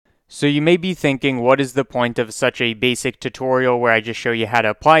So you may be thinking, what is the point of such a basic tutorial where I just show you how to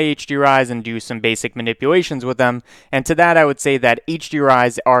apply HDRIs and do some basic manipulations with them? And to that I would say that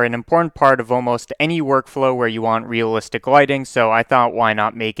HDRIs are an important part of almost any workflow where you want realistic lighting, so I thought why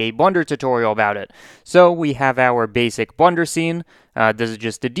not make a Blender tutorial about it. So we have our basic Blender scene. This is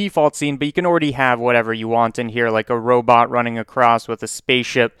just a default scene, but you can already have whatever you want in here, like a robot running across with a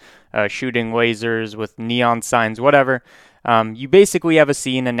spaceship, shooting lasers with neon signs, whatever. You basically have a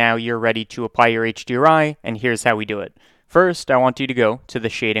scene and now you're ready to apply your HDRI, and here's how we do it. First, I want you to go to the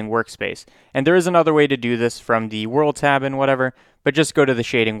shading workspace. And there is another way to do this from the world tab and whatever, but just go to the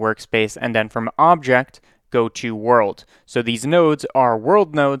shading workspace and then from object, go to world. So these nodes are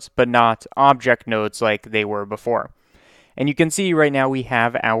world nodes, but not object nodes like they were before. And you can see right now we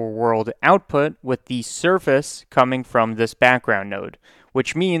have our world output with the surface coming from this background node,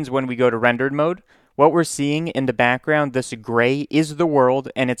 which means when we go to rendered mode, what we're seeing in the background, this gray, is the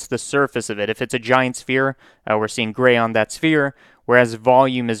world, and it's the surface of it. If it's a giant sphere, we're seeing gray on that sphere, whereas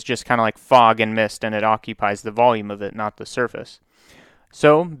volume is just kind of like fog and mist, and it occupies the volume of it, not the surface.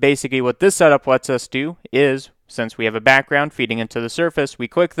 So basically what this setup lets us do is, since we have a background feeding into the surface, we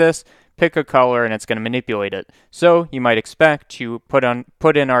click this, pick a color, and it's going to manipulate it. So you might expect to put in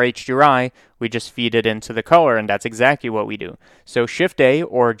our HDRI, we just feed it into the color, and that's exactly what we do. So Shift-A,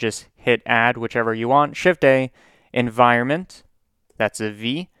 or just hit Add, whichever you want, Shift-A, Environment, that's a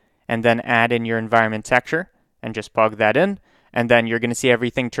V, and then add in your environment texture, and just plug that in. And then you're going to see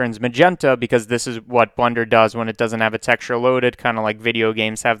everything turns magenta because this is what Blender does when it doesn't have a texture loaded, kind of like video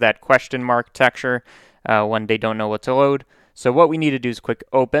games have that question mark texture when they don't know what to load. So what we need to do is click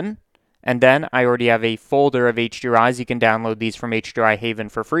Open, and then I already have a folder of HDRIs. You can download these from HDRI Haven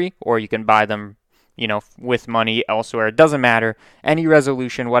for free, or you can buy them, with money elsewhere. It doesn't matter. Any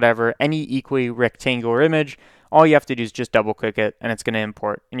resolution, whatever, any equally rectangular image, all you have to do is just double click it and it's going to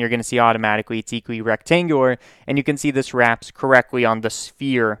import. And you're going to see automatically it's equally rectangular, and you can see this wraps correctly on the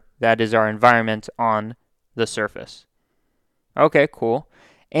sphere that is our environment on the surface. Okay, cool.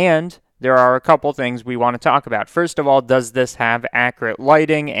 And there are a couple things we want to talk about. First of all, does this have accurate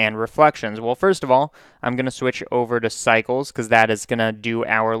lighting and reflections? Well, first of all, I'm going to switch over to cycles because that is going to do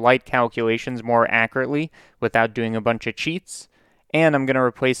our light calculations more accurately without doing a bunch of cheats. And I'm going to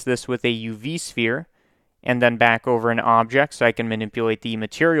replace this with a UV sphere and then back over an object so I can manipulate the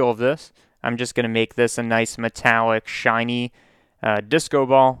material of this. I'm just going to make this a nice metallic, shiny disco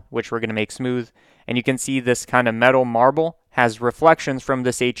ball, which we're going to make smooth. And you can see this kind of metal marble has reflections from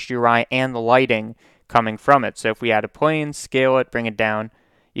this HDRI and the lighting coming from it. So if we add a plane, scale it, bring it down,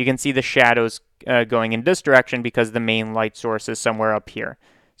 you can see the shadows going in this direction because the main light source is somewhere up here.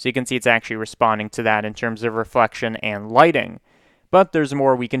 So you can see it's actually responding to that in terms of reflection and lighting. But there's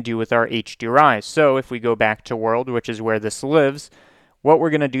more we can do with our HDRI. So if we go back to world, which is where this lives, what we're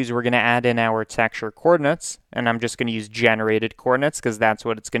going to do is we're going to add in our texture coordinates, and I'm just going to use generated coordinates because that's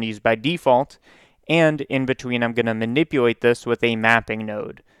what it's going to use by default. And in between, I'm going to manipulate this with a mapping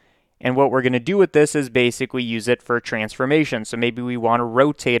node. And what we're going to do with this is basically use it for transformation. So maybe we want to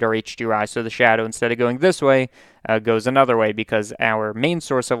rotate our HDRI so the shadow, instead of going this way, goes another way because our main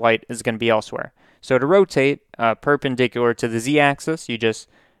source of light is going to be elsewhere. So to rotate perpendicular to the z-axis, you just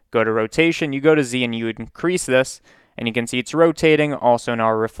go to rotation, you go to z, and you increase this, and you can see it's rotating. Also in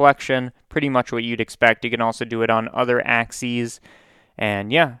our reflection, pretty much what you'd expect. You can also do it on other axes.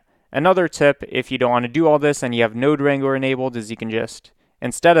 And yeah, another tip, if you don't want to do all this and you have Node Wrangler enabled, is you can just,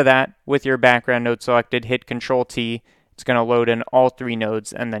 instead of that, with your background node selected, hit Control-T. It's going to load in all three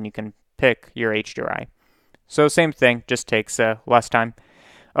nodes, and then you can pick your HDRI. So same thing, just takes less time.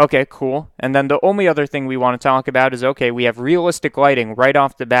 Okay, cool. And then the only other thing we want to talk about is, okay, we have realistic lighting right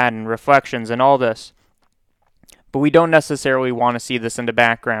off the bat and reflections and all this. But we don't necessarily want to see this in the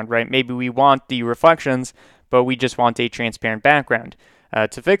background, right? Maybe we want the reflections, but we just want a transparent background.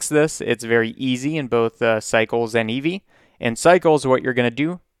 To fix this, it's very easy in both Cycles and Eevee. In Cycles, what you're going to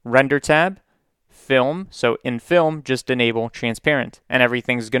do, Render tab, Film. So in Film, just enable Transparent, and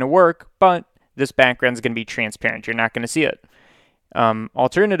everything's going to work, but this background is going to be transparent. You're not going to see it.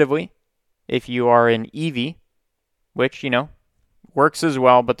 Alternatively, if you are in Eevee, which, works as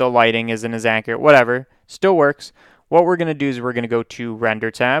well, but the lighting isn't as accurate, whatever, still works. What we're going to do is we're going to go to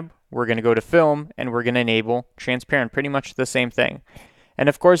Render tab, we're going to go to Film, and we're going to enable Transparent, pretty much the same thing. And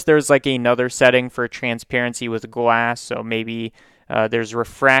of course, there's like another setting for transparency with glass, so maybe there's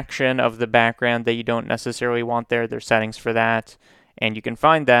refraction of the background that you don't necessarily want there. There's settings for that, and you can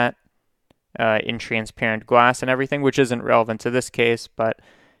find that in transparent glass and everything, which isn't relevant to this case, but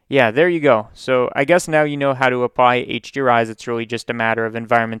Yeah, there you go. So I guess now you know how to apply HDRIs. It's really just a matter of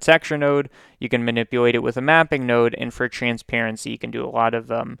environment texture node. You can manipulate it with a mapping node, and for transparency, you can do a lot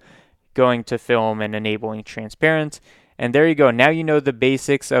of going to film and enabling transparent. And there you go. Now you know the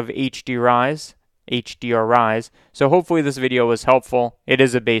basics of HDRIs. HDRIs. So hopefully this video was helpful. It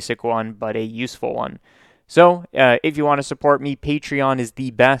is a basic one, but a useful one. So if you want to support me, Patreon is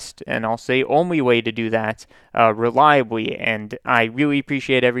the best, and I'll say only way to do that reliably. And I really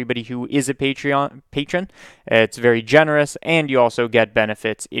appreciate everybody who is a Patreon patron. It's very generous, and you also get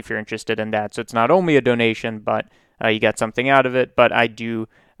benefits if you're interested in that. So it's not only a donation, but you get something out of it. But I do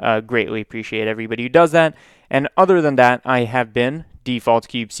greatly appreciate everybody who does that. And other than that, I have been Default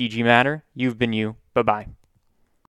Cube CG Matter. You've been you. Bye-bye.